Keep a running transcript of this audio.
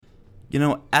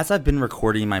As I've been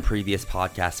recording my previous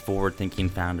podcast, Forward Thinking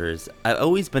Founders, I've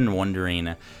always been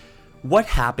wondering what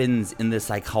happens in the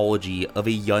psychology of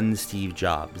a young Steve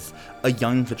Jobs, a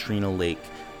young Katrina Lake,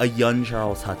 a young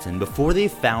Charles Hudson, before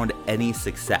they've found any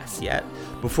success yet,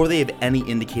 before they have any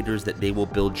indicators that they will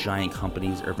build giant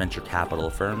companies or venture capital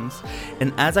firms.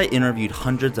 And as I interviewed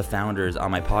hundreds of founders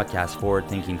on my podcast, Forward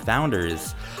Thinking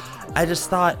Founders, I just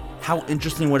thought, how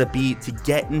interesting would it be to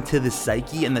get into the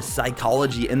psyche and the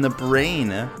psychology and the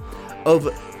brain of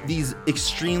these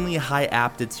extremely high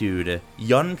aptitude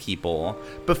young people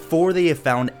before they have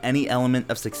found any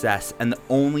element of success, and the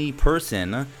only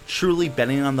person truly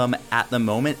betting on them at the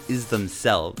moment is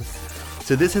themselves.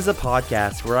 So this is a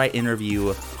podcast where I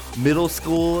interview middle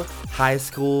school, high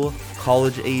school,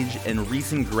 college age, and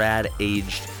recent grad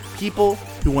aged people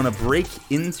who want to break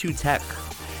into tech,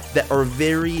 that are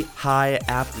very high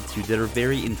aptitude, that are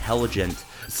very intelligent.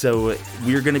 So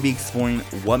we're going to be exploring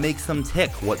what makes them tick,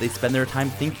 what they spend their time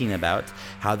thinking about,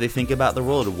 how they think about the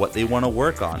world, what they want to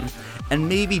work on. And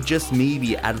maybe, just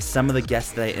maybe, out of some of the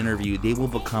guests that I interview, they will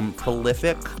become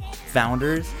prolific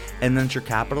founders and venture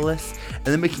capitalists. And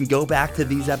then we can go back to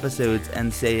these episodes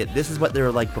and say, this is what they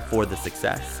were like before the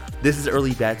success. This is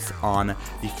Early Bets on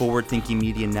the Forward Thinking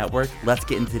Media Network. Let's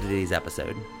get into today's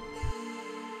episode.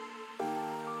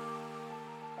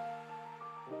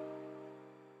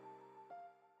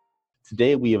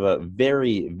 Today, we have a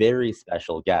very, very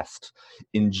special guest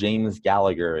in James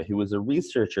Gallagher, who is a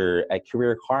researcher at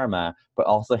Career Karma, but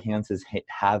also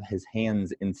have his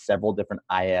hands in several different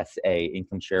ISA,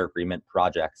 income share agreement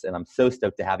projects. And I'm so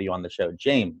stoked to have you on the show.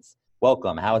 James,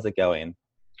 welcome. How is it going?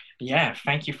 Yeah,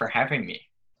 thank you for having me.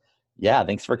 Yeah,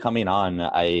 thanks for coming on.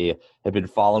 I have been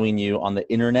following you on the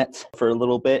internet for a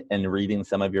little bit and reading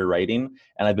some of your writing,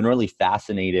 and I've been really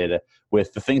fascinated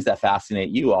with the things that fascinate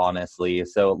you, honestly.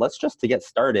 So let's just, to get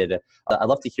started, I'd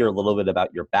love to hear a little bit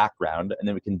about your background, and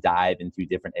then we can dive into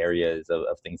different areas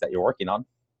of things that you're working on.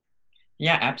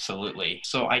 Yeah, absolutely.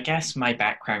 So I guess my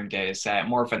background is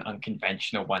more of an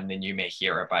unconventional one than you may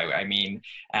hear about.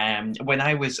 When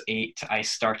I was 8, I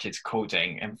started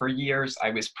coding, and for years I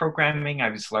was programming,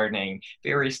 I was learning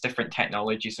various different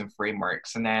technologies and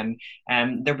frameworks. And then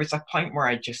there was a point where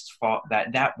I just thought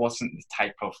that that wasn't the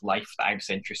type of life that I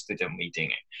was interested in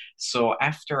leading. So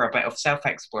after a bit of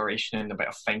self-exploration and a bit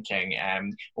of thinking,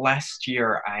 last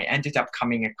year I ended up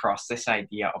coming across this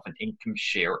idea of an income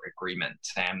share agreement.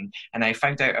 And I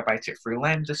found out about it through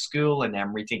Lambda School, and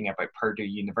then reading about Purdue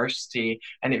University.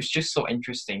 And it was just so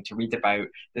interesting to read about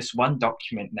this one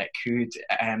document that could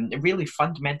really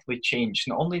fundamentally change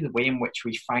not only the way in which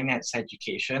we finance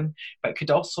education, but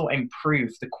could also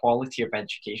improve the quality of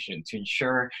education to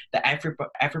ensure that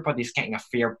everybody's getting a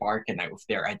fair bargain out of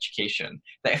their education.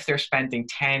 That if they're spending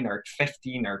 10 or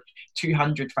 15 or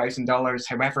 $200,000,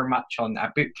 however much, on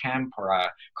a boot camp or a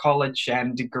college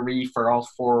degree for all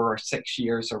 4 or 6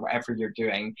 years or whatever you're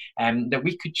doing, that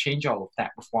we could change all of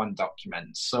that with one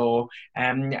document. So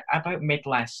about mid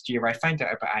last year, I found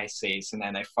out about ISAs, and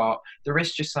then I thought there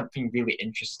is just something really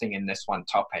interesting in this one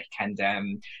topic. And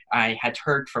I had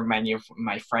heard from many of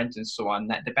my friends and so on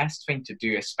that the best thing to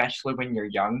do, especially when you're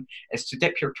young, is to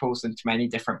dip your toes into many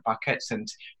different buckets and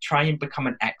try and become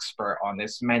an expert on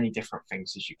as many different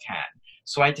things as you can.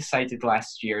 So I decided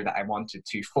last year that I wanted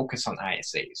to focus on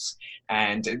ISAs.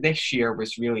 And this year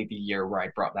was really the year where I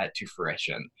brought that to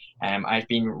fruition. I've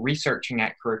been researching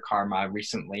at Career Karma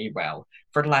recently,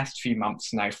 for the last few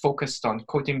months now, focused on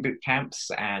coding boot camps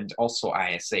and also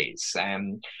ISAs.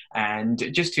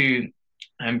 And just to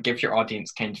give your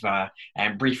audience kind of a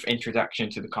brief introduction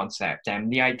to the concept.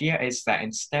 The idea is that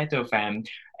instead of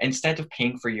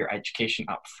paying for your education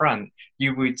up front,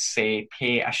 you would say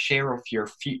pay a share of your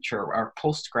future or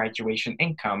post-graduation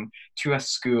income to a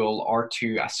school or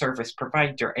to a service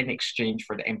provider in exchange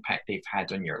for the impact they've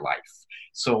had on your life.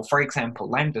 So for example,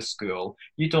 Lambda School,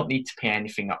 you don't need to pay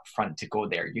anything up front to go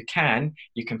there. You can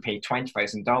pay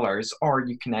 $20,000, or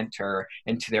you can enter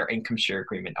into their income share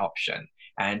agreement option.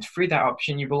 And through that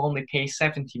option, you will only pay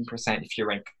 17% if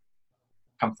your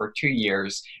income for 2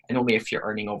 years, and only if you're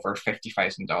earning over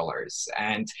 $50,000.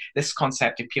 And this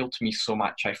concept appealed to me so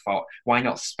much, I thought, why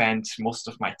not spend most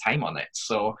of my time on it?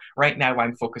 So right now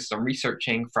I'm focused on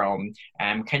researching from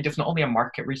kind of not only a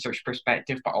market research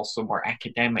perspective, but also more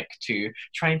academic, to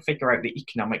try and figure out the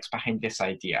economics behind this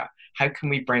idea. How can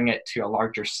we bring it to a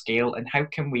larger scale, and how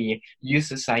can we use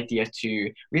this idea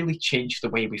to really change the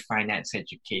way we finance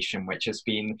education,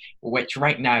 which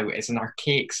right now is an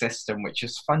archaic system which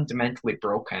is fundamentally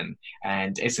broken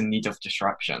and is in need of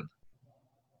disruption.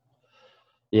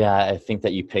 Yeah, I think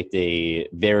that you picked a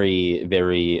very,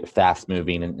 very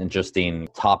fast-moving and interesting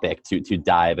topic to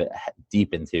dive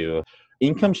deep into.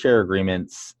 Income share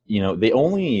agreements, they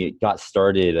only got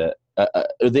started,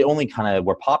 they only kind of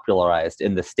were popularized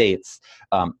in the States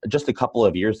just a couple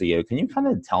of years ago. Can you kind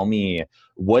of tell me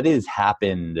what has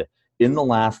happened in the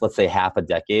last, let's say, half a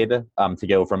decade to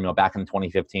go from, back in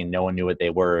 2015, no one knew what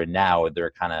they were, and now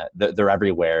they're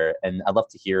everywhere. And I'd love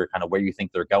to hear kind of where you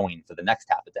think they're going for the next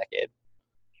half a decade.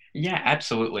 Yeah,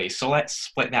 absolutely. So let's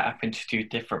split that up into two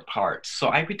different parts. So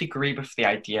I would agree with the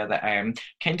idea that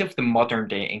kind of the modern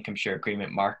day income share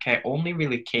agreement market only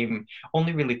really came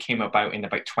about in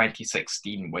about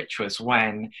 2016, which was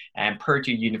when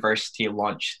Purdue University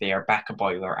launched their Back a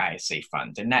Boiler ISA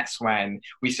fund, and that's when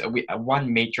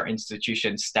one major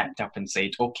institution stepped up and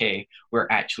said, "Okay, we're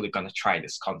actually going to try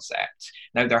this concept."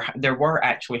 Now there were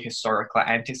actually historical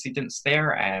antecedents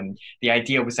there, and the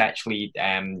idea was actually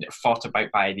thought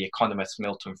about by the economist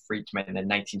Milton Friedman in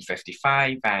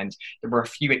 1955, and there were a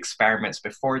few experiments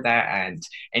before that. And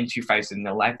in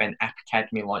 2011, App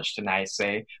Academy launched an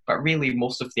ISA, but really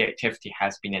most of the activity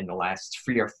has been in the last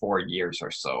 3 or 4 years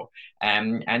or so.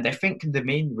 And I think the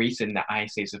main reason that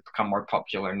ISAs have become more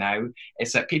popular now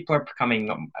is that people are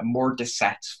becoming more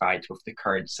dissatisfied with the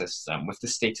current system, with the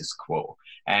status quo.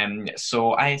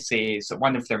 So ISAs,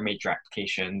 one of their major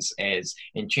applications is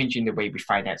in changing the way we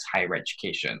finance higher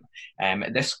education.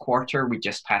 This quarter, we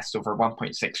just passed over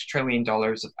 $1.6 trillion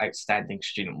of outstanding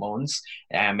student loans.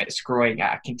 It's growing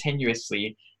at a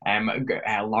continuously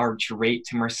a large rate,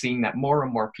 and we're seeing that more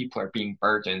and more people are being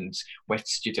burdened with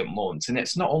student loans. And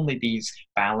it's not only these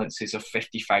balances of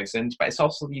 50,000, but it's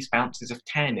also these balances of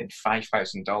 $10,000 and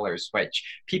 $5,000, which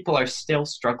people are still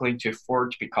struggling to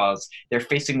afford because they're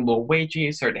facing low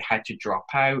wages, or they had to drop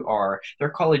out, or their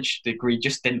college degree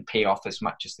just didn't pay off as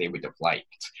much as they would have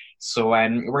liked. So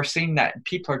we're seeing that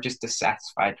people are just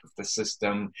dissatisfied with the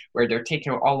system, where they're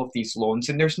taking out all of these loans,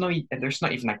 and there's not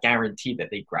even a guarantee that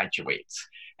they graduate.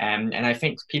 And I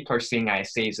think people are seeing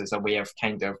ISAs as a way of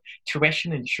kind of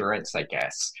tuition insurance, I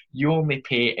guess. You only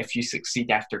pay if you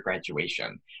succeed after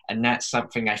graduation. And that's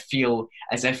something I feel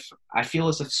as if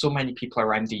so many people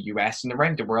around the US and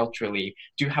around the world really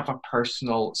do have a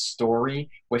personal story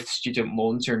with student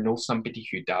loans, or know somebody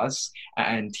who does.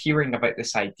 And hearing about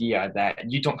this idea that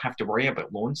you don't have to worry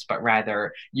about loans, but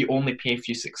rather you only pay if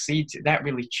you succeed, that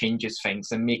really changes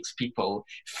things and makes people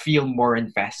feel more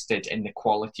invested in the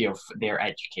quality of their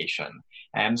education.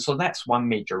 So that's one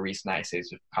major reason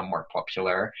ISAs have become more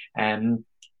popular.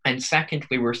 And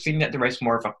secondly, we're seeing that there is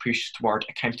more of a push toward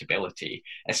accountability,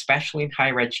 especially in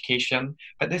higher education.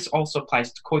 But this also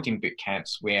applies to coding boot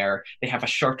camps, where they have a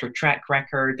shorter track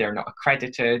record, they're not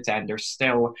accredited, and there's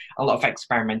still a lot of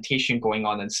experimentation going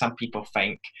on. And some people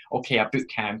think, okay, a boot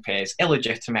camp is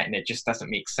illegitimate and it just doesn't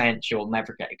make sense. You'll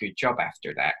never get a good job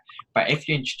after that. But if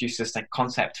you introduce this like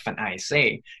concept of an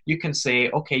ISA, you can say,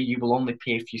 okay, you will only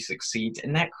pay if you succeed.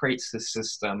 And that creates this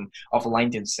system of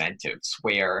aligned incentives,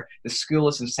 where the school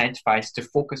is incentivized to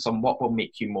focus on what will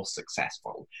make you most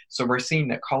successful. So we're seeing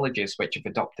that colleges which have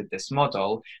adopted this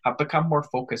model have become more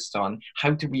focused on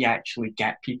how do we actually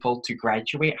get people to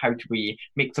graduate, how do we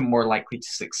make them more likely to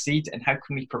succeed, and how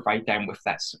can we provide them with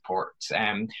that support.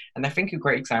 And I think a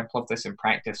great example of this in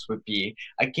practice would be,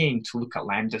 again, to look at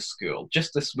Lambda School.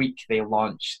 Just this week, they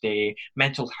launched the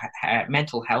mental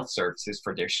health services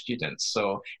for their students.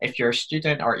 So if you're a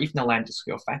student or even a Lambda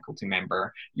School faculty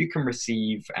member, you can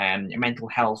receive mental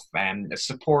health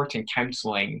support and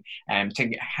counseling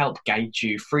to help guide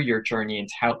you through your journey and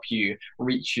to help you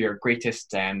reach your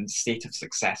greatest state of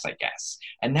success, I guess.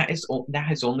 And that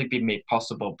has only been made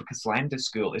possible because Lambda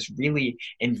School is really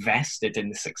invested in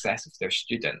the success of their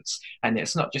students. And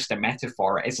it's not just a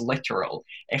metaphor, it's literal.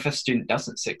 If a student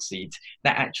doesn't succeed,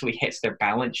 that actually hits their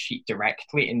balance sheet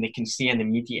directly, and they can see an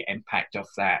immediate impact of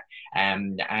that.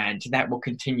 And that will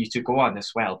continue to go on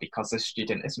as well, because the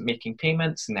student isn't making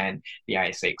payments, and then the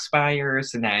ISA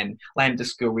expires, and then Lambda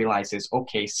School realizes,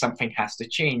 okay, something has to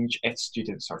change if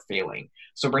students are failing.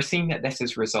 So we're seeing that this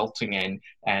is resulting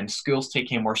in schools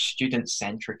taking a more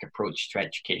student-centric approach to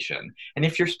education. And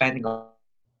if you're spending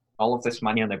all of this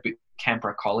money on a boot camp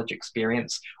or a college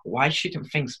experience, why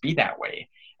shouldn't things be that way?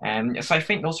 So I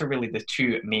think those are really the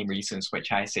two main reasons which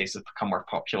ISAs have become more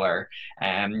popular.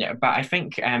 But I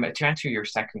think to answer your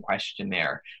second question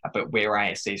there about where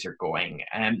ISAs are going,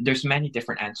 there's many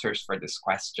different answers for this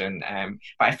question.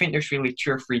 But I think there's really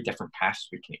two or three different paths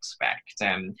we can expect.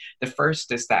 The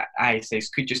first is that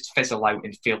ISAs could just fizzle out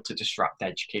and fail to disrupt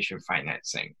education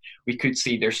financing. We could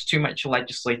see there's too much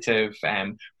legislative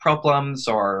problems,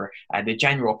 or the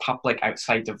general public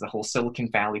outside of the whole Silicon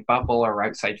Valley bubble or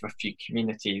outside of a few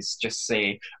communities just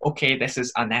say, okay, this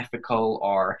is unethical,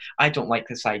 or I don't like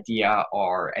this idea,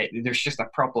 or there's just a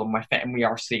problem with it. And we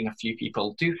are seeing a few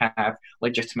people do have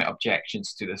legitimate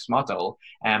objections to this model.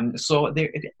 So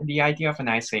the idea of an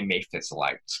ISA may fizzle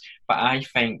out. But I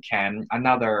think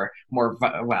another more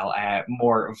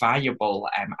valuable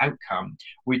outcome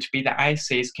would be that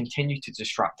ISAs continue to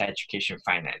disrupt education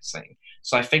financing.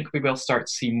 So I think we will start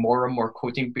to see more and more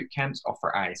coding bootcamps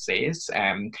offer ISAs.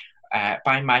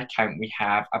 By my count, we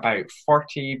have about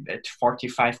 40 to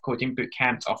 45 coding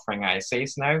bootcamps offering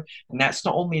ISAs now. And that's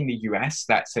not only in the US,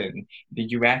 that's in the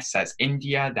US, that's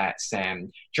India, that's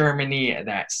Germany,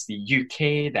 that's the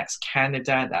UK, that's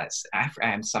Canada, that's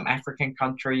some African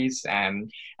countries.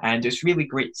 And it's really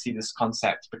great to see this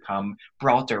concept become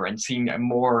broader and seeing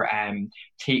more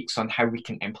takes on how we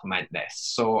can implement this.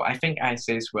 So I think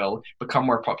ISAs will become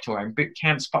more popular in boot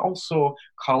camps, but also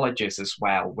colleges as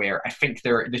well, where I think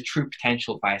the true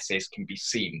potential of ISAs can be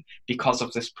seen because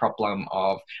of this problem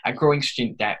of a growing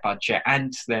student debt budget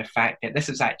and the fact that this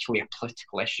is actually a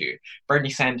political issue. Bernie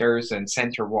Sanders and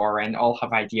Senator Warren all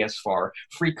have ideas for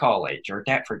free college or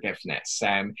debt forgiveness.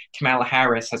 Kamala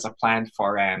Harris has a plan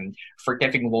for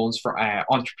giving loans for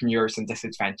entrepreneurs in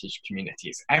disadvantaged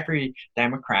communities. Every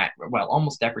Democrat, well,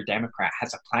 almost every Democrat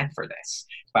has a plan for this,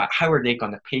 but how are they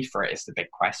going to pay for it is the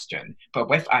big question. But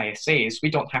with ISAs,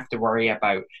 we don't have to worry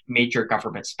about major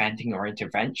government spending or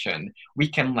intervention. We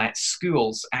can let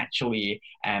schools actually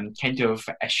kind of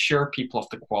assure people of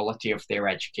the quality of their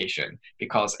education,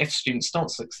 because if students don't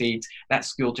succeed, that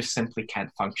school just simply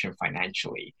can't function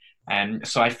financially.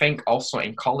 So I think also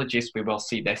in colleges we will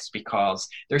see this, because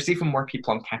there's even more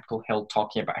people on Capitol Hill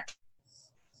talking about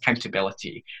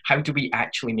accountability. How do we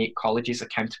actually make colleges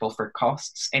accountable for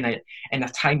costs in a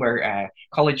time where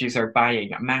colleges are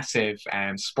buying massive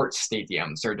sports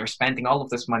stadiums, or they're spending all of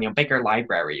this money on bigger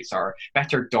libraries or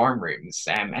better dorm rooms,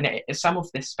 some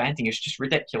of this spending is just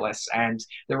ridiculous, and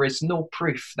there is no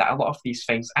proof that a lot of these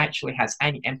things actually has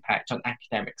any impact on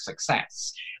academic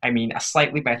success. I mean, a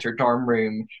slightly better dorm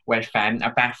room with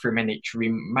a bathroom in each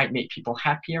room might make people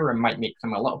happier and might make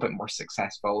them a little bit more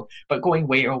successful, but going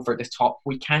way over the top,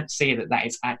 we can't say that that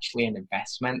is actually an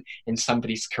investment in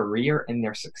somebody's career and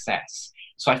their success.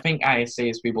 So I think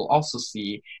ISAs we will also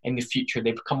see in the future,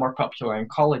 they become more popular in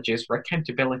colleges where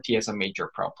accountability is a major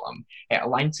problem. It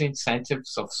aligns the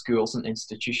incentives of schools and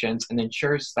institutions and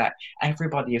ensures that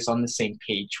everybody is on the same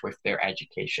page with their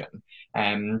education.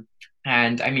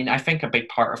 And I mean, I think a big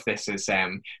part of this is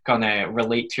going to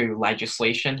relate to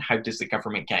legislation. How does the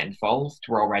government get involved?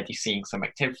 We're already seeing some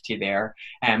activity there.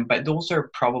 But those are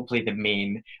probably the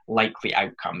main likely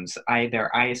outcomes.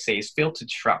 Either ISAs fail to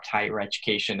disrupt higher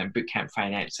education and bootcamp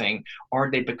financing,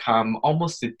 or they become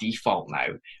almost the default now.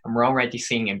 And we're already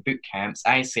seeing in bootcamps,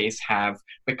 ISAs have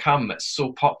become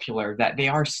so popular that they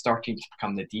are starting to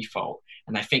become the default.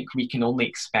 And I think we can only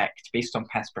expect, based on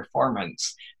past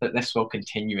performance, that this will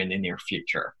continue in the near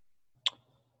future.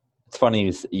 It's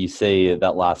funny you say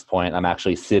that last point. I'm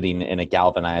actually sitting in a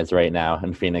Galvanize right now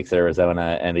in Phoenix,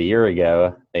 Arizona, and a year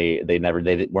ago they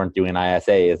weren't doing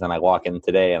ISAs, and I walk in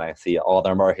today and I see all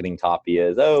their marketing copy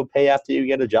is, "Oh, pay after you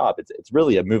get a job." It's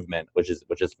really a movement, which is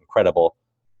incredible.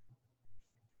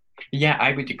 Yeah,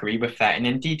 I would agree with that. And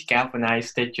indeed,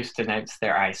 Galvanize did just announce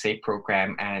their ISA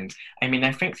program. And I mean,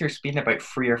 I think there's been about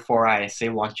 3 or 4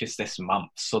 ISA launches this month.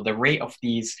 So the rate of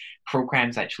these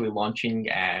programs actually launching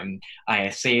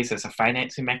ISAs as a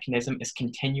financing mechanism is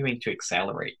continuing to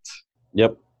accelerate.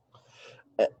 Yep.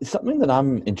 Something that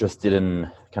I'm interested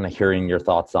in kind of hearing your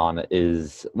thoughts on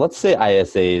is, let's say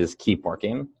ISAs keep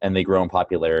working and they grow in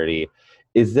popularity.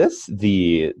 Is this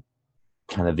the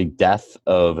kind of the death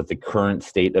of the current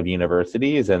state of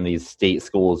universities, and these state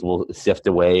schools will sift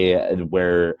away, and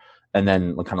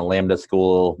then kind of Lambda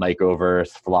School,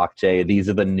 Microverse, FlockJ, these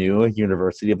are the new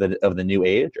university of the new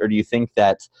age? Or do you think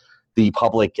that the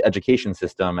public education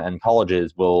system and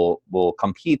colleges will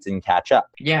compete and catch up?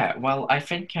 Yeah, well, I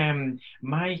think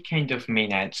my kind of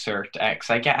main answer, because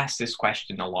I get asked this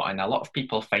question a lot, and a lot of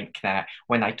people think that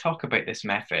when I talk about this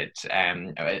method,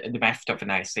 the method of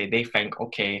an ISA, they think,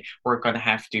 okay, we're going to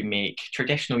have to make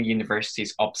traditional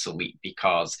universities obsolete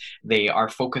because they are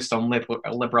focused on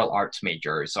liberal arts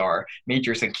majors or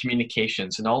majors in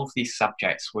communications and all of these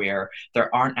subjects where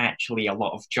there aren't actually a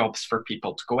lot of jobs for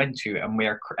people to go into and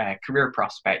where career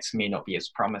prospects may not be as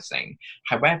promising.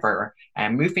 However,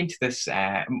 moving to this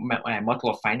model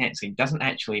of financing doesn't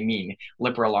actually mean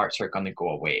liberal arts are going to go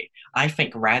away. I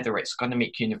think rather it's going to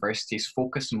make universities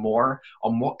focus more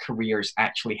on what careers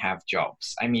actually have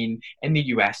jobs. I mean, in the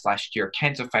US last year,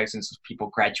 tens of thousands of people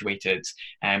graduated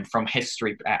from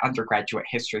history, undergraduate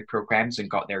history programs and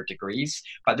got their degrees,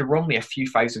 but there were only a few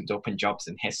thousand open jobs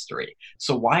in history.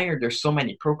 So why are there so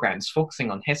many programs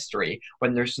focusing on history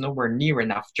when there's nowhere near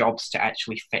enough jobs to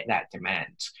actually fit that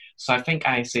demand? So I think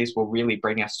ISAs will really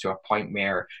bring us to a point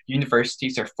where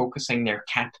universities are focusing their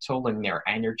capital and their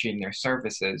energy and their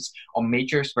services on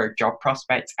majors where job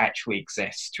prospects actually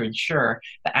exist to ensure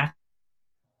that after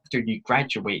you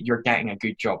graduate, you're getting a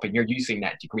good job and you're using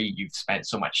that degree you've spent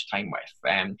so much time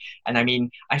with. And I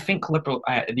mean, I think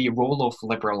the role of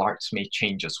liberal arts may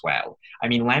change as well. I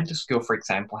mean, Lambda School, for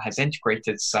example, has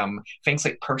integrated some things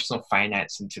like personal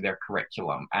finance into their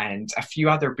curriculum, and a few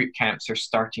other boot camps are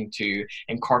starting to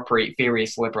incorporate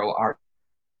various liberal arts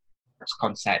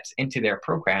concepts into their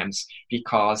programs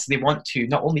because they want to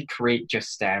not only create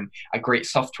just a great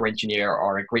software engineer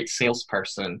or a great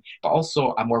salesperson, but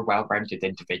also a more well-rounded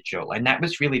individual. And that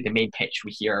was really the main pitch we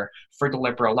hear for the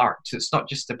liberal arts. It's not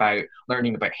just about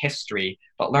learning about history,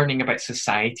 but learning about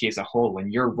society as a whole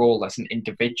and your role as an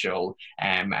individual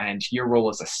and your role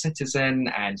as a citizen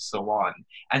and so on.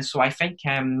 And so I think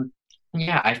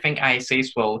I think ISAs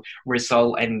will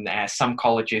result in some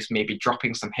colleges maybe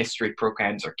dropping some history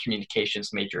programs or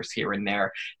communications majors here and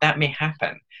there. That may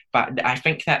happen, but I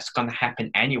think that's going to happen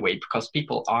anyway because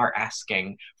people are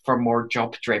asking for more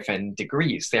job-driven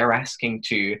degrees. They're asking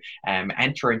to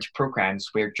enter into programs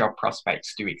where job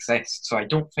prospects do exist. So I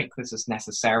don't think this is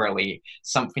necessarily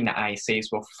something that ISAs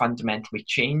will fundamentally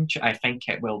change. I think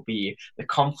it will be the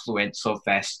confluence of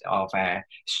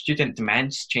student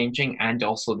demands changing and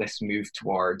also this move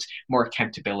towards more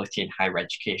accountability in higher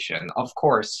education. Of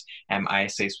course,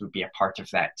 ISAs would be a part of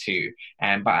that too.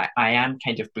 But I am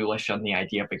kind of bullish on the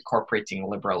idea of incorporating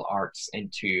liberal arts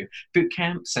into boot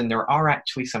camps, and there are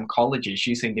actually some colleges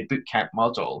using the bootcamp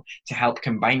model to help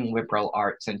combine liberal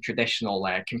arts and traditional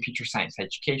computer science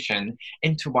education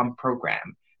into one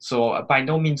program. So by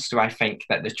no means do I think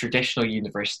that the traditional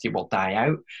university will die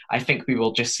out. I think we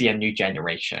will just see a new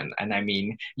generation. And I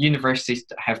mean, universities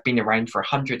have been around for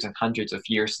hundreds and hundreds of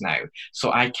years now.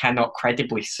 So I cannot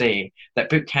credibly say that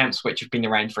boot camps, which have been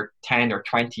around for 10 or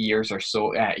 20 years or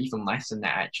so, even less than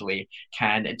that actually,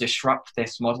 can disrupt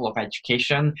this model of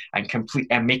education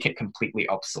and make it completely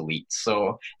obsolete.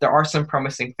 So there are some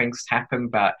promising things to happen,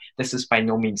 but this is by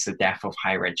no means the death of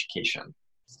higher education.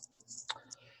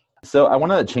 So I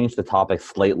want to change the topic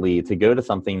slightly to go to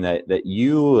something that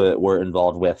you were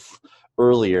involved with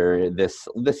earlier this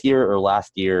year or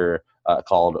last year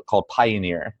called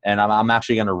Pioneer. And I'm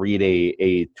actually going to read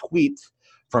a tweet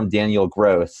from Daniel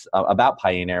Gross about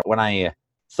Pioneer. When I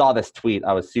saw this tweet,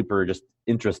 I was super just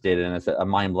interested, and it's a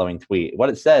mind-blowing tweet.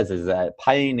 What it says is that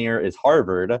Pioneer is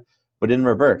Harvard, but in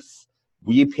reverse.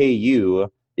 We pay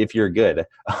you if you're good,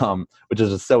 which is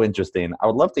just so interesting. I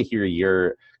would love to hear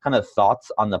your kind of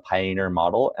thoughts on the Pioneer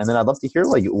model. And then I'd love to hear,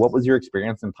 like, what was your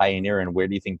experience in Pioneer and where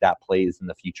do you think that plays in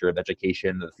the future of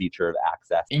education, the future of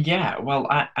access? Yeah, well,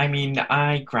 I mean,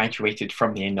 I graduated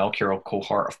from the inaugural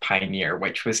cohort of Pioneer,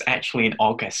 which was actually in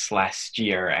August last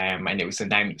year, and it was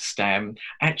announced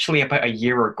actually about a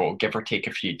year ago, give or take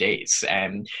a few days.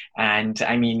 And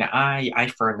I mean,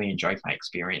 I thoroughly enjoyed my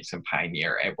experience in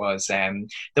Pioneer. It was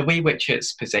the way which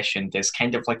it's positioned is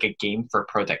kind of like a game for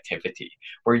productivity,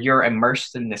 where you're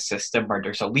immersed in the system where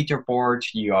there's a leaderboard,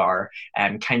 you are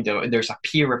there's a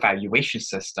peer evaluation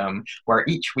system where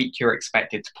each week you're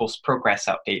expected to post progress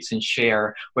updates and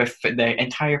share with the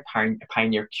entire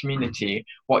Pioneer community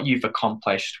what you've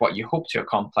accomplished, what you hope to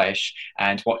accomplish,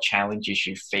 and what challenges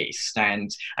you've faced.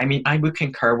 And I mean, I would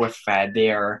concur with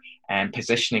their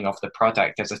positioning of the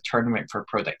product as a tournament for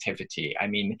productivity. I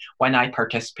mean, when I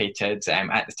participated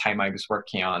at the time I was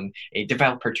working on a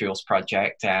developer tools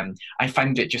project, I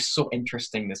found it just so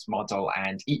interesting, this model.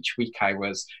 And each week I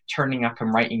was turning up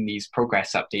and writing these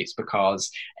progress updates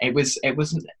because it was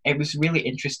really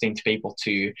interesting to be able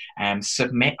to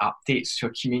submit updates to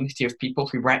a community of people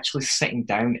who were actually sitting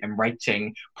down and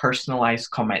writing personalized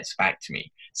comments back to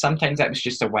me. Sometimes that was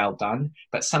just a well done,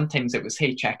 but sometimes it was,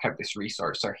 hey, check out this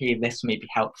resource, or hey, this may be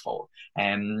helpful.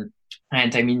 And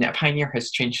I mean, Pioneer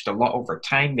has changed a lot over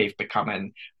time. They've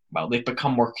become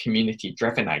more community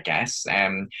driven, I guess.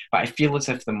 But I feel as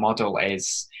if the model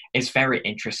is very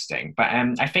interesting. But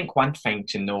I think one thing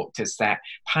to note is that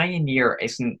Pioneer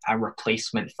isn't a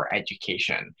replacement for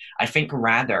education. I think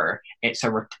rather it's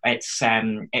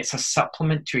a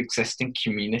supplement to existing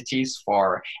communities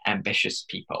for ambitious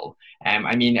people.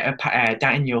 I mean,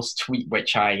 Daniel's tweet,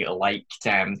 which I liked,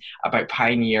 about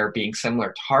Pioneer being similar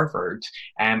to Harvard,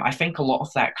 I think a lot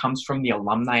of that comes from the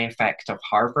alumni effect of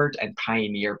Harvard and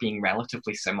Pioneer being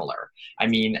relatively similar. I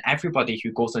mean, everybody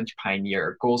who goes into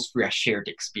Pioneer goes through a shared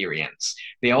experience.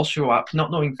 They all show up not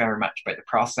knowing very much about the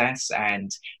process, and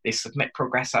they submit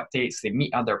progress updates, they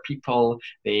meet other people,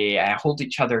 they hold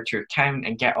each other to account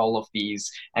and get all of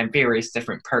these various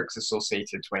different perks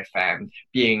associated with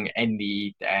being in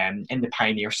the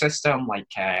Pioneer system, like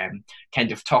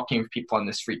kind of talking with people on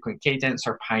this frequent cadence,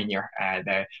 or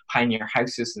the Pioneer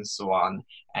houses and so on.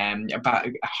 But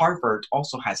Harvard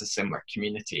also has a similar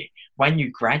community. When you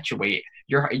graduate,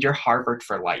 you're Harvard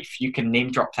for life. You can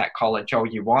name drop that college all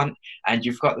you want, and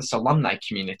you've got this alumni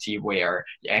community where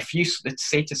if you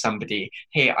say to somebody,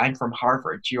 hey, I'm from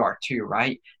Harvard, you are too,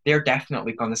 right? They're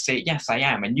definitely going to say, yes, I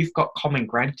am. And you've got common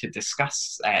ground to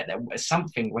discuss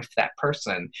something with that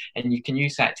person, and you can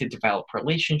use that to develop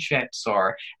relationships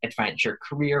or advance your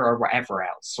career or whatever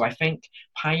else. So I think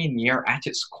Pioneer at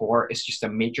its core is just a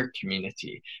major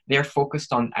community. They're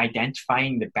focused on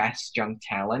identifying the best young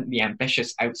talent, the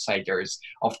ambitious outsiders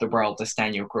of the world, as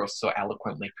Daniel Gross so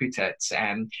eloquently put it,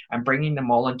 and bringing them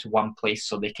all into one place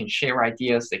so they can share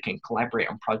ideas, they can collaborate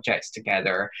on projects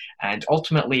together, and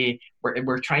ultimately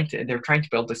they're trying to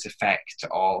build this effect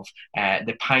of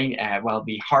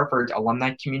the Harvard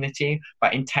alumni community,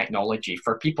 but in technology,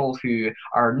 for people who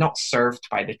are not served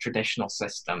by the traditional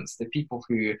systems, the people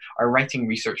who are writing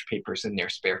research papers in their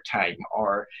spare time,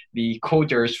 or the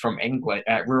coders from England,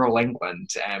 rural England,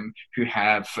 who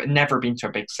have never been to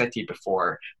a big city before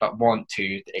but want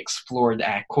to explore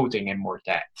coding in more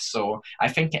depth. So I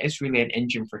think it is really an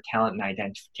engine for talent and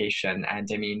identification. And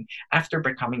I mean, after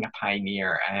becoming a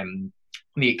pioneer,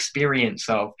 the experience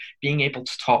of being able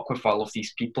to talk with all of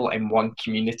these people in one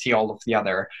community, all of the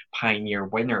other Pioneer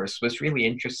winners, was really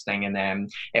interesting.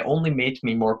 And it only made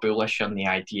me more bullish on the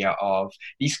idea of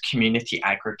these community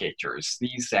aggregators,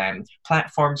 these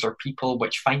platforms or people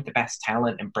which find the best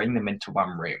talent and bring them into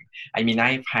one room. I mean,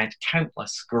 I've had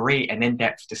countless great and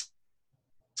in-depth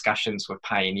discussions with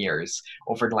pioneers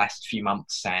over the last few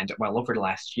months, and over the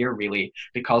last year really,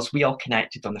 because we all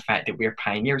connected on the fact that we're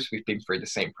pioneers, we've been through the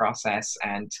same process,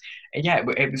 and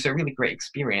it was a really great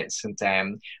experience. And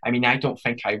I mean, I don't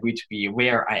think I would be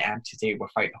where I am today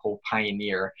without the whole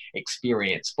pioneer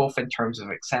experience, both in terms of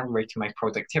accelerating my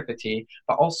productivity,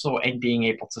 but also in being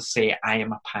able to say I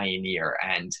am a pioneer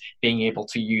and being able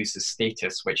to use the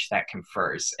status which that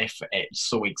confers if it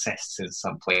so exists in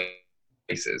some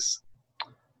places.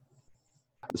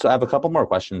 So I have a couple more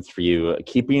questions for you.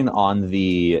 Keeping on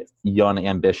the young,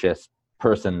 ambitious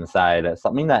person side,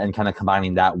 something that, and kind of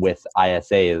combining that with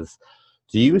ISAs,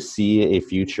 do you see a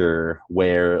future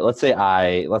where, let's say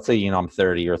I'm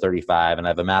 30 or 35 and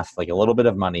I've amassed like a little bit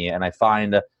of money, and I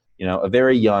find a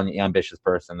very young, ambitious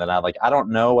person that I don't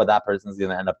know what that person's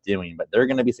going to end up doing, but they're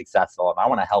going to be successful and I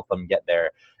want to help them get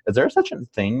there. Is there such a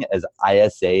thing as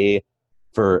ISA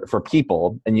for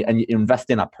people, and you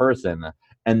invest in a person,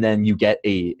 and then you get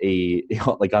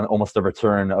almost a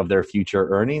return of their future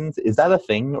earnings? Is that a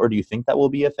thing, or do you think that will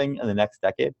be a thing in the next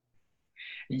decade?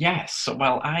 Yes,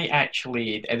 well,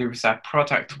 there was a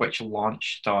product which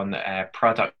launched on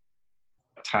Product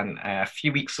Hunt a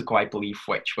few weeks ago, I believe,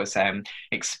 which was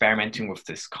experimenting with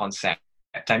this concept.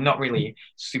 I'm not really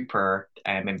super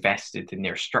invested in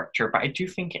their structure, but I do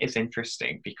think it is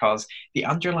interesting because the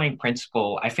underlying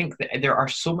principle, I think that there are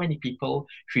so many people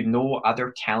who know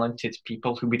other talented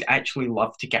people who would actually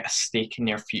love to get a stake in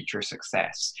their future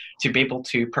success, to be able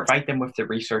to provide them with the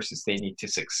resources they need to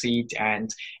succeed,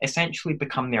 and essentially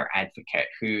become their advocate,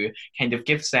 who kind of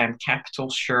gives them capital,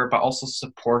 sure, but also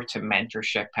support and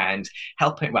mentorship, and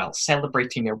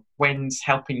celebrating their wins,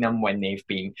 helping them when they've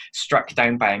been struck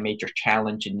down by a major challenge,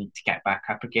 challenge and need to get back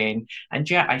up again. And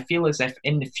yeah, I feel as if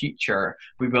in the future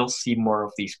we will see more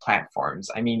of these platforms.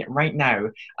 I mean, right now,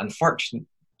 unfortunately,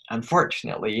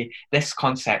 this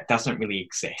concept doesn't really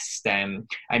exist. I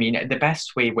mean, the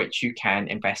best way which you can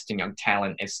invest in young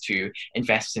talent is to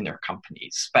invest in their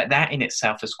companies. But that in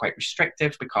itself is quite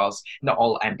restrictive because not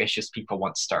all ambitious people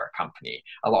want to start a company.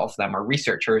 A lot of them are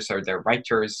researchers or they're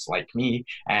writers like me,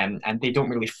 and they don't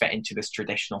really fit into this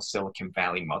traditional Silicon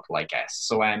Valley model, I guess.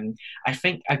 So I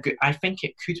think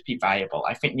it could be viable.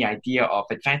 I think the idea of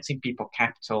advancing people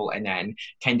capital and then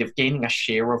kind of gaining a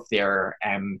share of their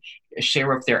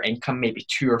income maybe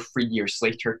 2 or 3 years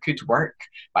later could work.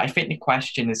 But I think the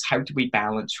question is, how do we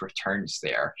balance returns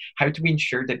there? How do we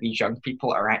ensure that these young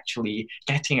people are actually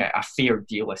getting a fair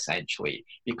deal, essentially?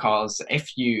 Because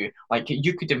if you, like,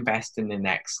 you could invest in the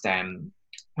next,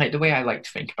 like the way I like to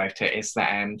think about it is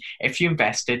that if you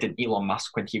invested in Elon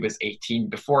Musk when he was 18,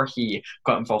 before he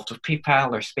got involved with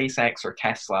PayPal or SpaceX or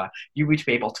Tesla, you would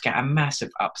be able to get a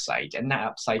massive upside. And that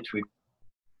upside would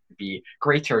be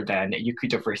greater than you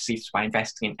could have received by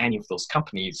investing in any of those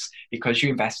companies because you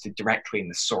invested directly in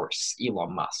the source,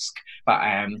 Elon Musk. But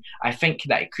I think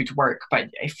that it could work. But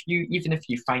even if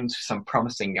you find some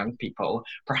promising young people,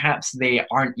 perhaps they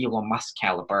aren't Elon Musk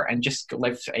caliber and just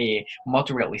live a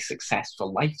moderately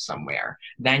successful life somewhere,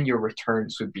 then your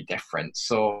returns would be different.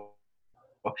 So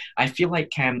I feel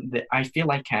like an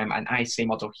ISA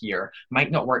model here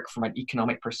might not work from an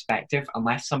economic perspective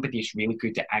unless somebody is really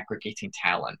good at aggregating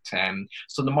talent.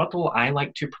 So the model I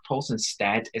like to propose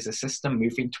instead is a system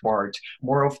moving toward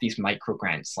more of these micro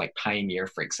grants, like Pioneer,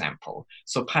 for example.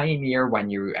 So Pioneer, when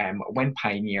you win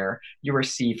Pioneer, you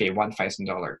receive a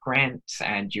 $1,000 grant,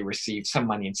 and you receive some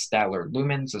money in Stellar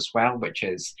Lumens as well, which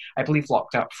is, I believe,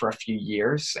 locked up for a few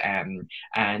years. And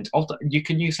you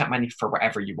can use that money for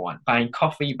whatever you want, buying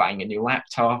coffee, buying a new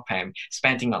laptop,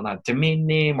 spending on a domain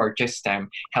name, or just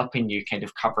helping you kind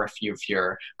of cover a few of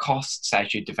your costs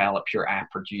as you develop your app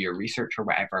or do your research or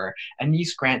whatever. And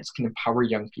these grants can empower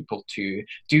young people to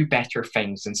do better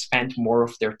things and spend more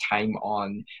of their time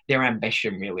on their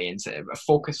ambition, really, and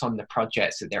focus on the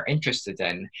projects that they're interested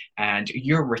in. And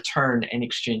your return in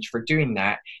exchange for doing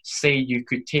that, say you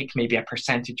could take maybe a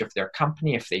percentage of their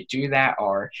company if they do that,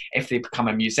 or if they become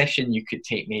a musician, you could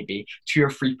take maybe 2 or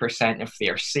 3% of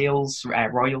their sales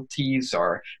royalties,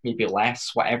 or maybe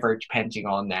less, whatever, depending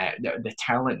on the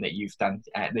talent that you've done,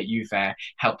 that you've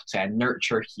helped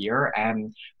nurture here.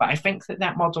 But I think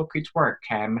that model could work.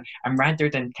 And rather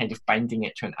than kind of binding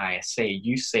it to an ISA,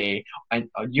 you say,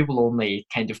 you will only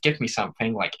kind of give me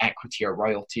something like equity or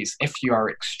royalties if you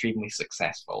are extremely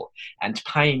successful. And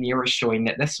Pioneer is showing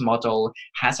that this model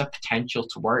has a potential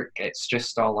to work. It's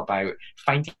just all about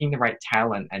finding the right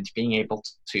talent and being able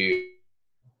to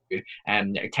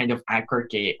kind of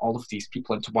aggregate all of these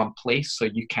people into one place so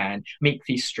you can make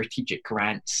these strategic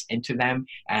grants into them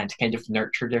and kind of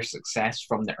nurture their success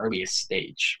from the earliest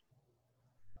stage.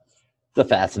 It's a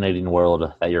fascinating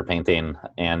world that you're painting,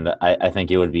 and I think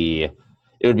it would be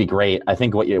great. I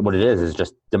think what it is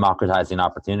just democratizing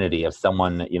opportunity. If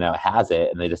someone has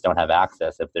it and they just don't have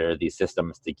access, if there are these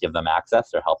systems to give them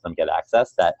access or help them get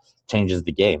access, that changes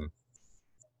the game.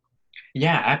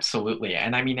 Yeah, absolutely.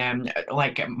 And I mean,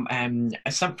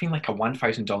 something like a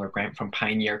 $1,000 grant from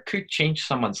Pioneer could change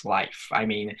someone's life. I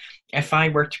mean, if I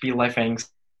were to be living,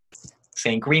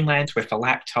 say, in Greenland with a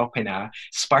laptop in a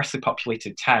sparsely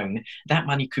populated town, that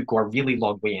money could go a really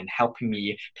long way in helping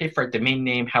me pay for a domain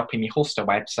name, helping me host a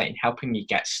website, and helping me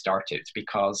get started.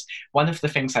 Because one of the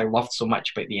things I loved so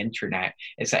much about the internet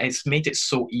is that it's made it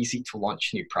so easy to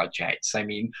launch new projects. I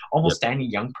mean, almost any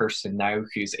young person now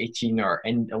who's 18 or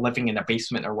living in a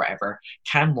basement or whatever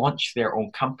can launch their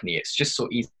own company. It's just so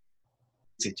easy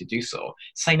to do so.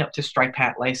 Sign up to Stripe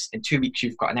Atlas. In 2 weeks,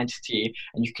 you've got an entity,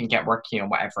 and you can get working on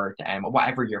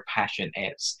whatever your passion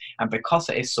is. And because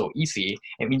it is so easy,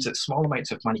 it means that small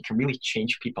amounts of money can really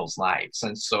change people's lives.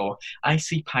 And so I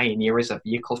see Pioneer as a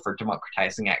vehicle for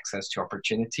democratizing access to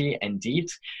opportunity, indeed.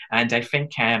 And I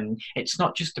think it's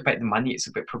not just about the money, it's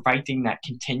about providing that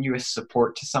continuous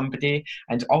support to somebody,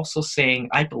 and also saying,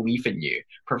 I believe in you,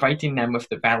 providing them with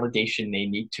the validation they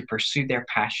need to pursue their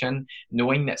passion,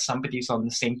 knowing that somebody's on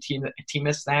the same team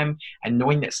as them, and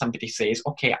knowing that somebody says,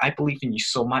 okay, I believe in you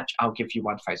so much, I'll give you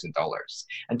 $1,000.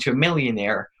 And to a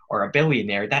millionaire or a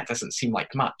billionaire, that doesn't seem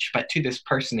like much, but to this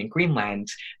person in Greenland,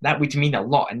 that would mean a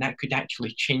lot, and that could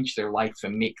actually change their life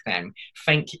and make them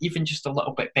think even just a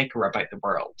little bit bigger about the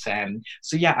world.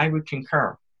 So yeah, I would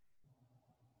concur.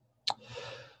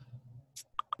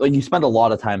 like you spend a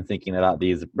lot of time thinking about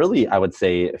these really, I would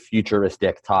say,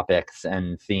 futuristic topics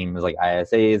and themes like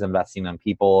ISAs, investing in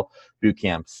people, boot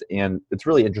camps. And it's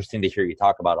really interesting to hear you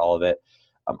talk about all of it.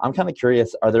 I'm kind of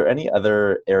curious, are there any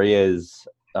other areas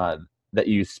that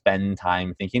you spend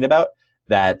time thinking about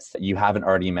that you haven't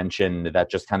already mentioned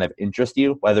that just kind of interest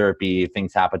you, whether it be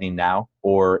things happening now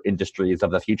or industries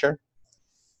of the future?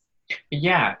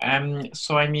 Yeah,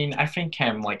 so I mean, I think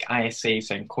like ISAs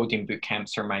and coding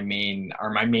bootcamps are my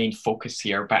main focus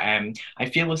here. But I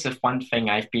feel as if one thing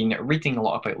I've been reading a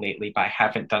lot about lately, but I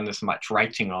haven't done as much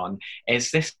writing on,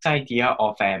 is this idea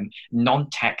of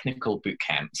non-technical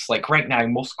bootcamps. Like right now,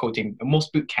 most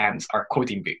bootcamps are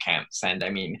coding bootcamps, and I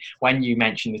mean, when you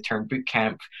mention the term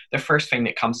bootcamp, the first thing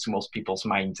that comes to most people's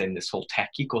minds in this whole tech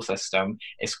ecosystem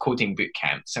is coding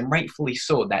bootcamps, and rightfully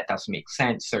so. That does make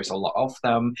sense. There's a lot of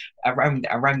them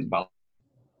well,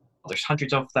 there's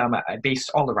hundreds of them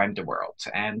based all around the world,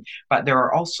 but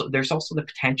there's also the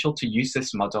potential to use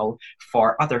this model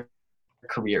for other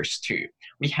careers too.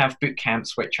 We have boot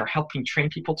camps which are helping train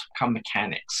people to become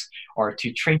mechanics, or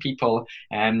to train people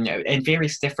in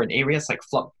various different areas, like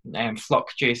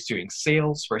Flock.js is doing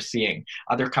sales. We're seeing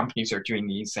other companies are doing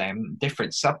these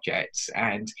different subjects,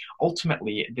 and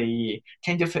ultimately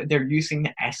they're using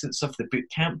the essence of the boot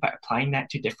camp but applying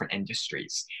that to different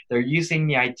industries. They're using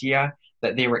the idea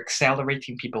that they were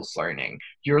accelerating people's learning.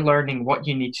 You're learning what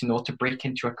you need to know to break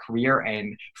into a career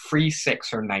in 3,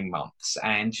 6, or 9 months.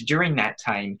 And during that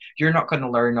time, you're not going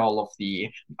to learn all of the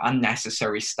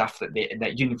unnecessary stuff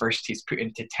that universities put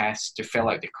into tests to fill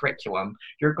out the curriculum.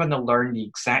 You're going to learn the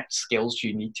exact skills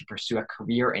you need to pursue a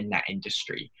career in that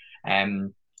industry.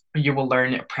 You will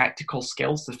learn practical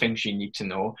skills, the things you need to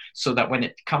know, so that when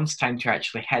it comes time to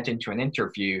actually head into an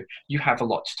interview, you have a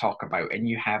lot to talk about and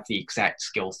you have the exact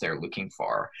skills they're looking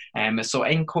for. So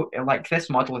like this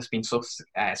model has been so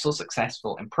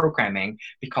successful in programming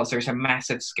because there's a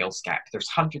massive skills gap. There's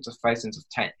hundreds of thousands of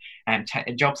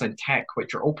jobs in tech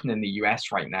which are open in the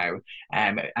US right now,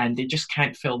 and they just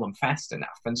can't fill them fast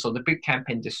enough. And so the bootcamp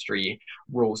industry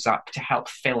rose up to help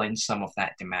fill in some of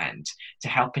that demand, to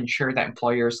help ensure that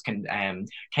employers can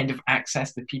kind of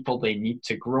access the people they need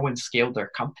to grow and scale their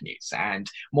companies. And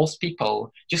most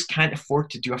people just can't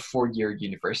afford to do a 4-year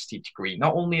university degree,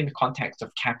 not only in the context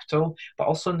of capital, but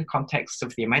also in the context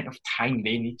of the amount of time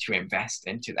they need to invest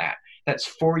into that. That's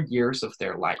 4 years of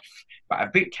their life. But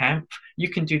a boot camp, you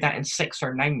can do that in 6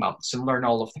 or 9 months and learn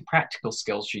all of the practical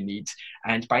skills you need.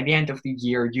 And by the end of the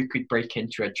year, you could break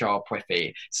into a job with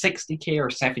a 60K or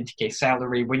 70K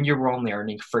salary when you were only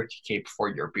earning 30K before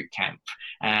your boot camp.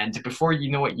 And before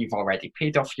you know it, you've already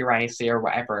paid off your ISA or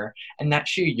whatever. And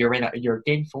that's you. You're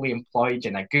gainfully employed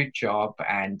in a good job,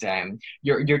 and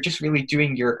you're just really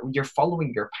you're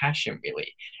following your passion,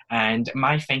 really. And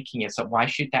my thinking is that why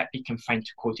should that be confined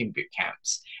to coding boot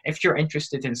camps? If you're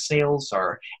interested in sales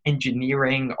or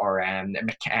engineering or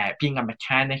being a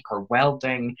mechanic or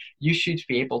welding, you should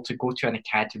be able to go to an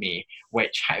academy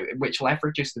which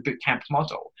leverages the bootcamp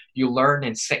model. You learn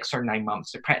in 6 or 9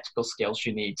 months the practical skills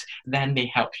you need, then they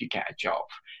help you get a job.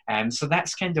 So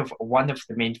that's kind of one of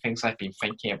the main things I've been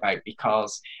thinking about,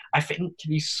 because I think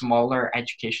these smaller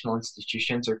educational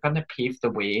institutions are going to pave the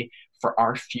way for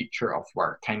our future of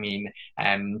work. I mean,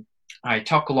 I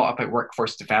talk a lot about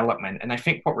workforce development, and I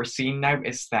think what we're seeing now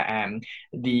is that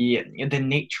the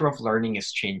nature of learning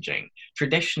is changing.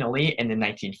 Traditionally, in the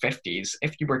 1950s,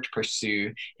 if you were to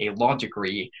pursue a law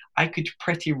degree, I could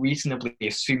pretty reasonably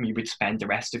assume you would spend the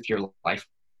rest of your life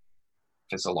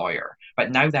as a lawyer.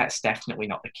 But now that's definitely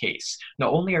not the case.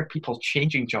 Not only are people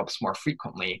changing jobs more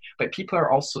frequently, but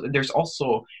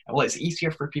it's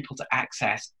easier for people to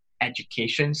access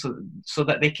education so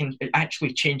that they can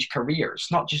actually change careers,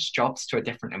 not just jobs to a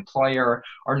different employer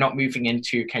or not moving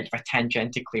into kind of a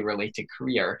tangentially related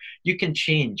career. You can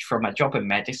change from a job in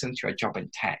medicine to a job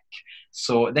in tech.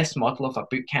 So this model of a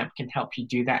bootcamp can help you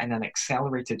do that in an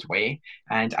accelerated way.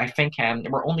 And I think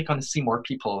we're only going to see more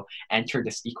people enter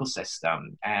this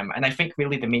ecosystem. And I think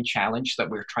really the main challenge that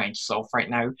we're trying to solve right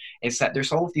now is that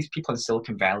there's all of these people in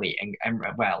Silicon Valley and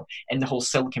in the whole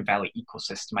Silicon Valley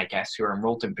ecosystem, I guess, who are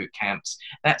enrolled in boot camps.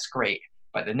 That's great.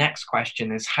 But the next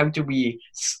question is, how do we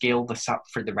scale this up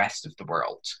for the rest of the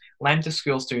world? Lambda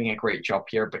School's doing a great job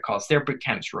here because their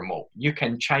bootcamp's remote. You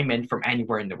can chime in from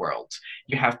anywhere in the world.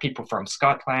 You have people from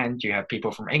Scotland, you have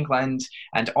people from England,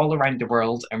 and all around the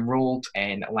world enrolled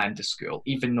in Lambda School,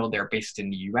 even though they're based in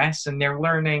the US and they're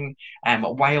learning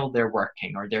while they're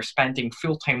working, or they're spending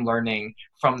full-time learning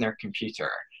from their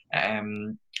computer.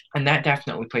 And that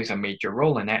definitely plays a major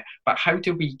role in it. But how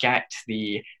do we get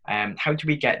the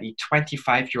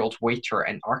 25-year-old waiter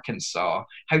in Arkansas?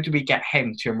 How do we get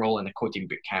him to enroll in a coding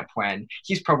bootcamp when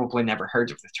he's probably never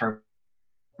heard of the term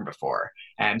before?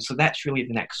 So that's really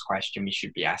the next question we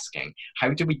should be asking. How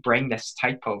do we bring this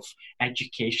type of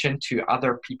education to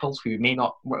other people who may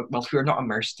not, well, who are not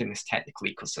immersed in this technical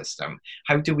ecosystem?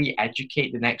 How do we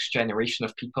educate the next generation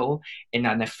of people in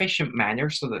an efficient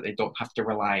manner so that they don't have to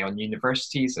rely on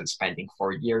universities and spending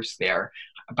 4 years there?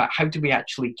 But how do we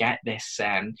actually get this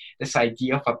this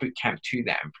idea of a bootcamp to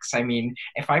them? Because I mean,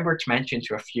 if I were to mention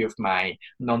to a few of my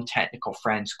non-technical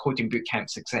friends coding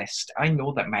bootcamps exist, I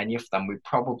know that many of them would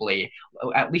probably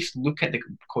at least look at the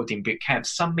coding bootcamp.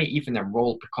 Some may even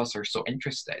enroll because they're so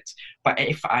interested. But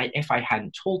if I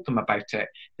hadn't told them about it,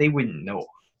 they wouldn't know.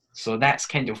 So that's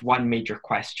kind of one major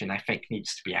question I think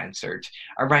needs to be answered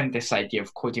around this idea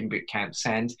of coding bootcamps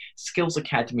and skills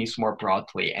academies more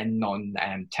broadly in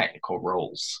non-technical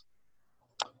roles.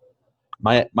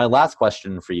 My last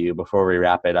question for you before we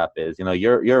wrap it up is,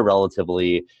 you're a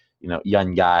relatively,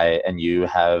 young guy, and you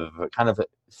have kind of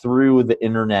through the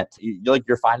internet,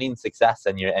 you're finding success,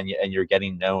 and you're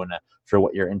getting known for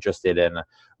what you're interested in.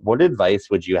 What advice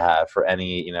would you have for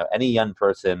any young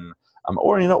person,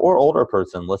 or older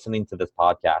person listening to this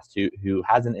podcast who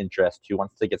has an interest, who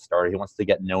wants to get started, who wants to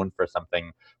get known for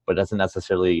something, but doesn't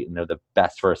necessarily know the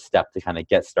best first step to kind of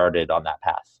get started on that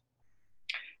path?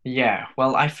 Yeah,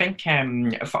 well, I think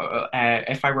if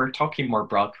I were talking more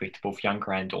broadly to both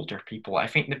younger and older people, I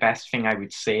think the best thing I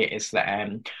would say is that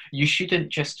you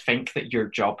shouldn't just think that your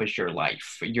job is your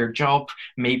life. Your job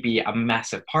may be a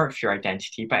massive part of your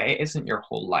identity, but it isn't your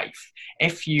whole life.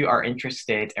 If you are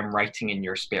interested in writing in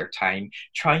your spare time,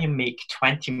 try and make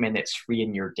 20 minutes free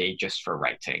in your day just for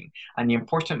writing. And the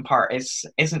important part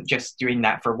isn't just doing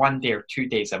that for 1 day or 2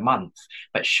 days a month,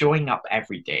 but showing up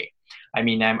every day. I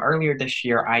mean, earlier this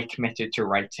year, I committed to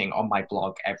writing on my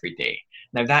blog every day.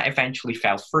 Now, that eventually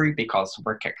fell through because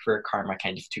work at Career Karma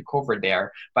kind of took over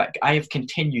there, but I have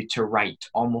continued to write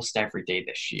almost every day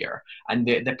this year. And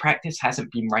the practice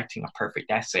hasn't been writing a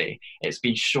perfect essay, it's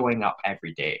been showing up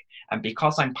every day. And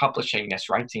because I'm publishing this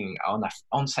writing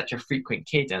on such a frequent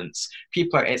cadence,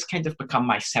 it's kind of become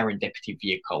my serendipity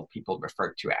vehicle, people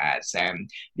refer to it as.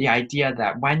 The idea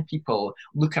that when people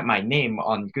look at my name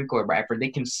on Google or whatever, they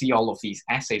can see all of these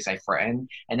essays I've written,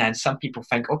 and then some people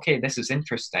think, okay, this is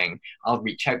interesting, I'll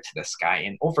reach out to this guy.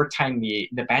 And over time, the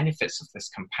benefits of this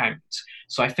compound.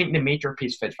 So I think the major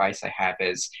piece of advice I have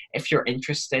is, if you're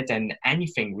interested in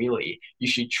anything really, you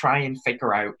should try and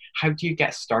figure out, how do you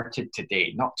get started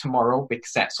today, not tomorrow,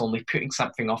 because that's only putting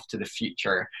something off to the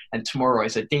future. And tomorrow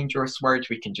is a dangerous word.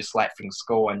 We can just let things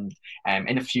go, and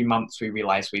in a few months we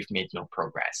realize we've made no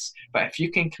progress. But if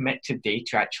you can commit today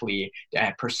to actually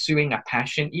pursuing a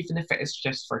passion, even if it is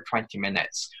just for 20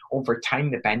 minutes, over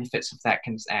time the benefits of that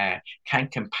can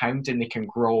compound, and they can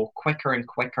grow quicker and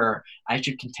quicker as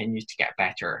you continue to get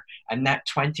better. And that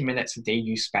 20 minutes a day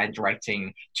you spend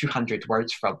writing 200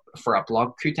 words for a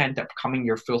blog could end up becoming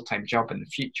your full-time job in the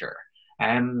future.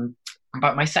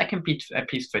 But my second piece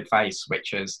of advice,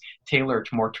 which is tailored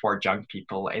more toward young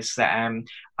people, is that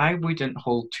I wouldn't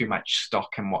hold too much stock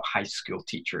in what high school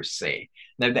teachers say.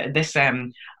 Now, this,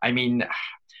 I mean,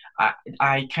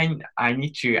 I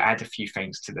need to add a few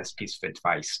things to this piece of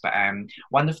advice, but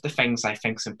one of the things I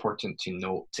think is important to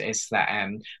note is that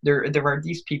there are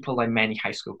these people in many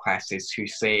high school classes who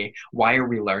say, why are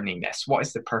we learning this? What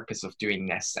is the purpose of doing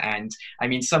this? And I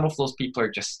mean, some of those people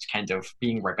are just kind of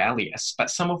being rebellious,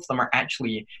 but some of them are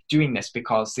actually doing this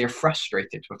because they're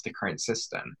frustrated with the current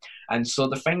system. And so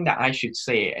the thing that I should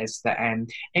say is that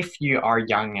if you are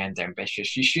young and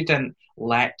ambitious, you shouldn't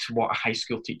let what a high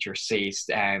school teacher says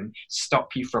stop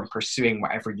you from pursuing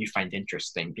whatever you find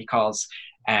interesting. Because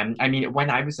I mean, when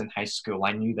I was in high school,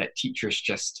 I knew that teachers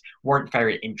just weren't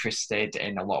very interested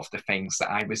in a lot of the things that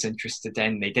I was interested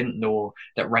in. They didn't know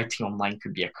that writing online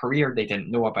could be a career. They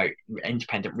didn't know about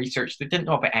independent research. They didn't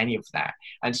know about any of that.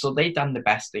 And so they done the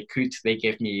best they could. They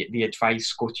gave me the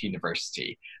advice, go to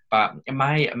university. But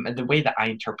the way that I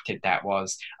interpreted that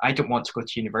was, I don't want to go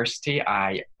to university.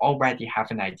 I already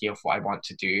have an idea of what I want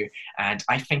to do, and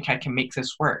I think I can make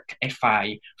this work if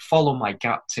I follow my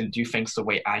gut and do things the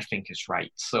way I think is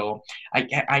right. So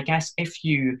I guess if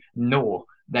you know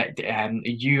that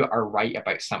you are right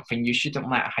about something, you shouldn't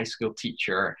let a high school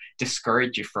teacher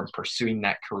discourage you from pursuing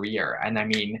that career. And I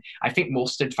mean, I think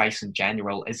most advice in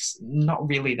general is not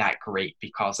really that great,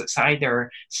 because it's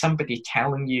either somebody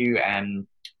telling you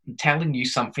telling you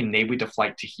something they would have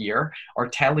liked to hear, or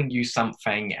telling you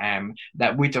something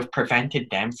that would have prevented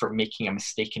them from making a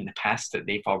mistake in the past that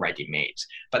they've already made.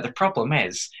 But the problem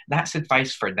is, that's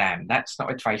advice for them. That's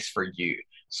not advice for you.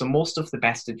 So most of the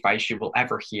best advice you will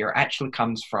ever hear actually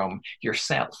comes from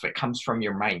yourself. It comes from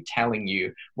your mind telling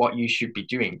you what you should be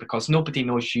doing, because nobody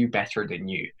knows you better than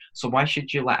you. So why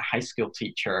should you let a high school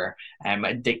teacher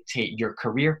dictate your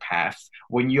career path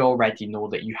when you already know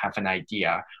that you have an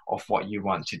idea of what you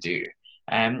want to do?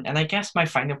 And I guess my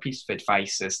final piece of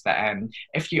advice is that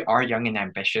if you are young and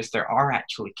ambitious, there are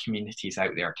actually communities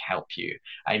out there to help you.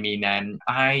 I mean,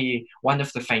 one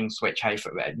of the things which I've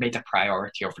made a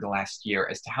priority over the last year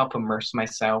is to help immerse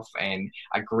myself in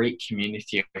a great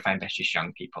community of ambitious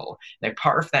young people. Now,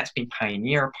 part of that's been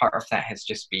Pioneer, part of that has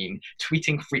just been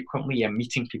tweeting frequently and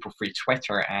meeting people through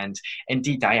Twitter. And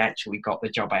indeed, I actually got the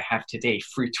job I have today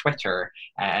through Twitter.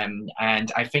 And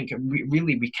I think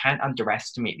we can't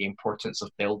underestimate the importance of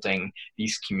building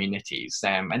these communities.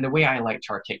 And the way I like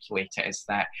to articulate it is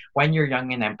that when you're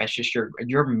young and ambitious,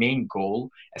 your main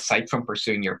goal, aside from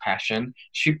pursuing your passion,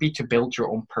 should be to build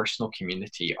your own personal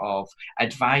community of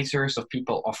advisors, of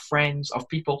people, of friends, of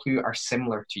people who are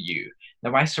similar to you.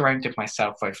 Now, I surrounded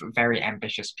myself with very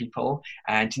ambitious people,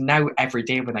 and now every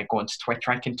day when I go onto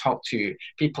Twitter, I can talk to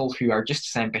people who are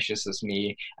just as ambitious as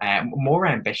me, more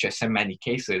ambitious in many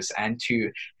cases, and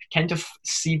to kind of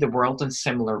see the world in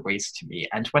similar ways to me.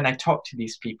 And when I talk to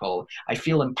these people, I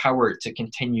feel empowered to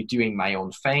continue doing my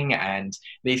own thing, and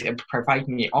they provide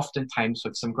me oftentimes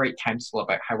with some great counsel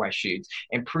about how I should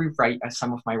improve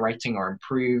some of my writing, or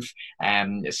improve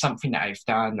something that I've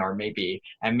done, or maybe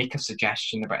make a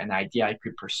suggestion about an idea I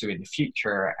could pursue in the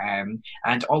future.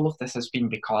 And all of this has been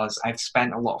because I've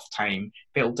spent a lot of time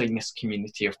building this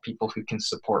community of people who can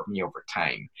support me over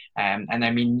time. And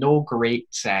I mean, no great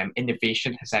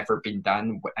innovation has ever been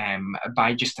done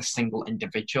by just a single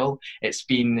individual. It's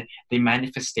been the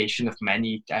manifestation of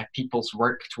many people's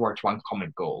work towards one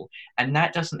common goal. And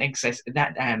that doesn't exist,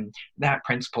 that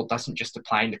principle doesn't just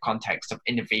apply in the context of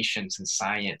innovations in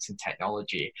science and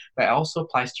technology, but it also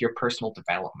applies to your personal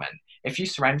development. If you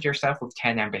surround yourself with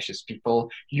 10 ambitious people,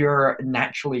 you're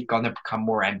naturally going to become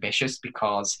more ambitious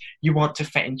because you want to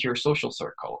fit into your social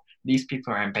circle. These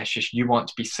people are ambitious, you want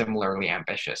to be similarly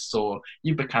ambitious, so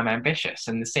you become ambitious.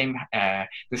 And the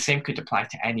same could apply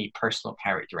to any personal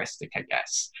characteristic, I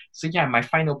guess. So yeah, my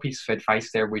final piece of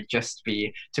advice there would just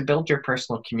be to build your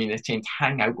personal community and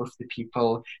hang out with the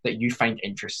people that you find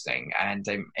interesting. And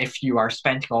if you are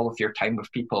spending all of your time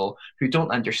with people who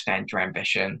don't understand your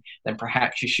ambition, then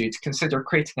perhaps you should consider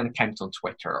creating an account on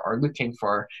Twitter, or looking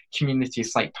for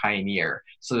communities like Pioneer,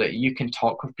 so that you can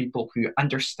talk with people who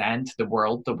understand the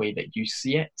world the way that you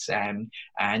see it,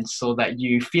 and so that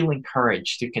you feel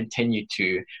encouraged to continue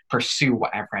to pursue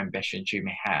whatever ambitions you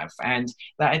may have. And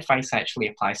that advice actually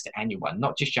applies to anyone,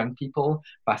 not just young people,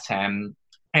 but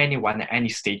anyone at any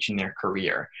stage in their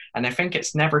career. And I think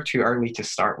it's never too early to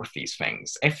start with these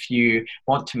things. If you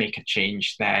want to make a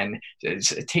change, then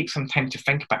take some time to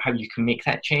think about how you can make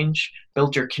that change,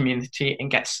 build your community, and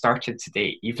get started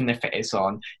today, even if it is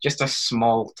on just a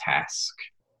small task.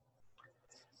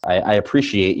 I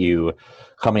appreciate you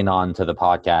coming on to the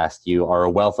podcast. You are a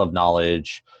wealth of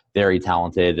knowledge, very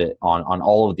talented on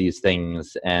all of these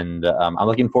things. And I'm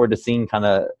looking forward to seeing kind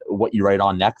of what you write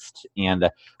on next, and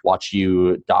watch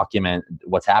you document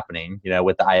what's happening,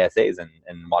 with the ISAs,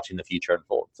 and watching the future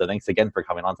unfold. So thanks again for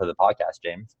coming on to the podcast,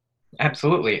 James.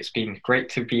 Absolutely. It's been great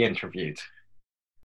to be interviewed.